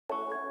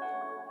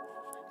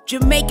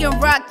Jamaican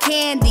Rock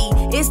candy,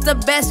 it's the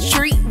best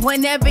treat.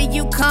 Whenever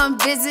you come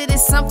visit,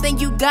 it's something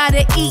you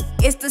gotta eat.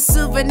 It's the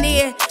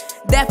souvenir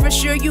that for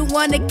sure you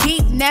wanna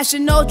keep.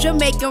 National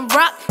Jamaican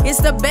Rock,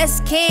 it's the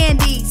best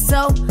candy.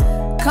 So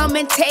come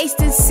and taste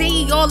and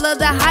see all of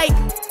the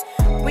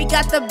hype. We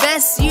got the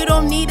best, you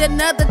don't need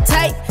another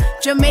type.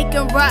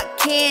 Jamaican Rock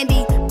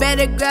candy,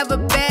 better grab a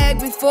bag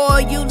before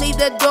you leave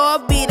the door.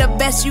 Be the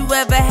best you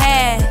ever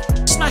had.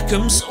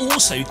 Snackumz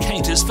also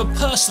caters for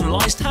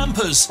personalised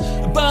hampers,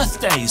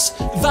 birthdays,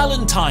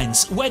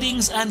 valentines,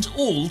 weddings and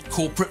all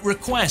corporate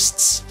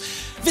requests.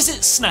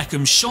 Visit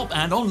Snackumz shop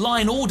and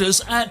online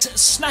orders at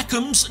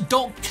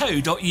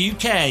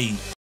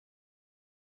snackumz.co.uk.